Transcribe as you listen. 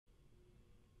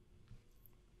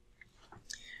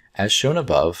As shown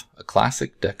above, a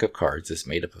classic deck of cards is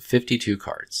made up of 52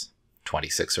 cards.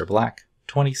 26 are black,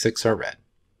 26 are red.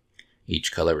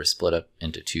 Each color is split up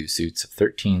into two suits of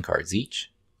 13 cards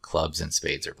each. Clubs and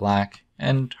spades are black,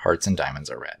 and hearts and diamonds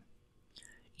are red.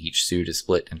 Each suit is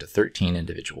split into 13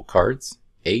 individual cards: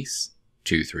 ace,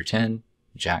 2 through 10,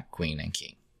 jack, queen, and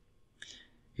king.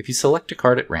 If you select a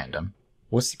card at random,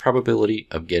 what's the probability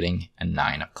of getting a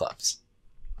 9 of clubs?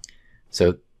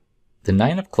 So the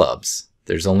 9 of clubs,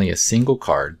 there's only a single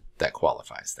card that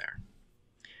qualifies there.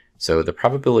 So the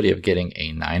probability of getting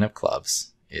a 9 of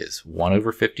clubs is 1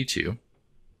 over 52,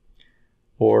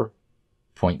 or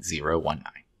 0.019.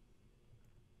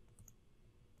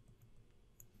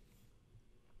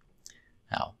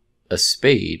 Now, a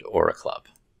spade or a club.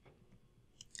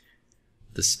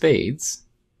 The spades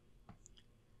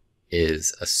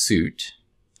is a suit,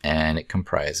 and it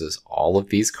comprises all of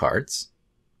these cards.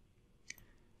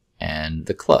 And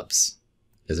the clubs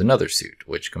is another suit,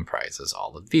 which comprises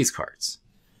all of these cards.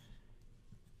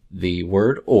 The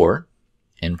word "or"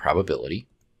 in probability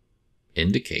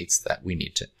indicates that we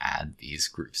need to add these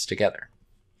groups together.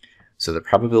 So the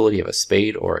probability of a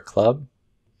spade or a club,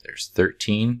 there's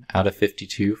 13 out of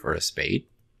 52 for a spade,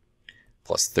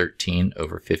 plus 13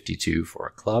 over 52 for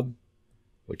a club,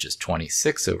 which is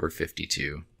 26 over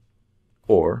 52,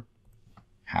 or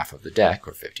half of the deck,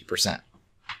 or 50%.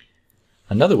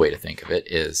 Another way to think of it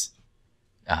is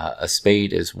a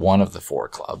spade is one of the 4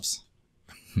 clubs,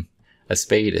 a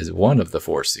spade is one of the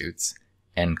 4 suits,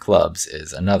 and clubs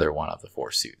is another one of the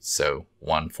 4 suits. So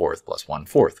 1/4 plus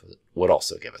 1/4 would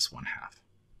also give us 1/2.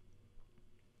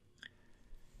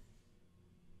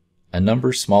 A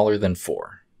number smaller than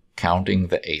 4, counting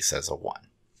the ace as a 1.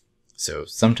 So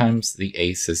sometimes the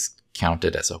ace is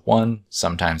counted as a 1,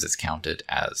 sometimes it's counted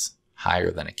as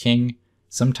higher than a king,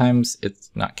 sometimes it's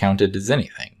not counted as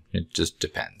anything. It just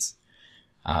depends.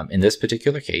 In this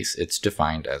particular case, it's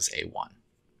defined as a 1.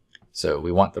 So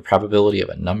we want the probability of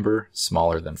a number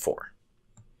smaller than 4.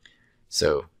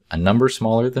 So a number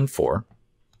smaller than 4,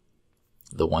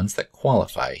 the ones that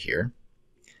qualify here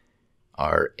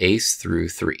are ace through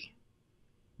 3.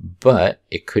 But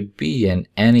it could be in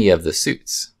any of the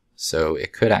suits. So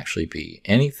it could actually be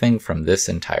anything from this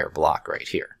entire block right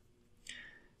here.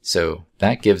 So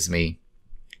that gives me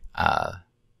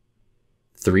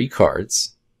 3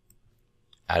 cards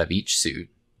out of each suit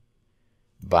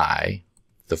by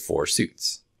the 4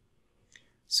 suits.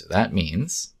 So that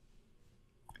means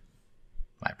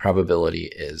my probability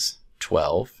is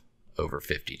 12 over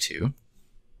 52.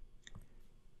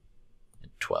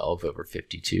 12 over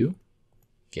 52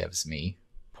 gives me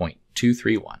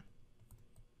 0.231.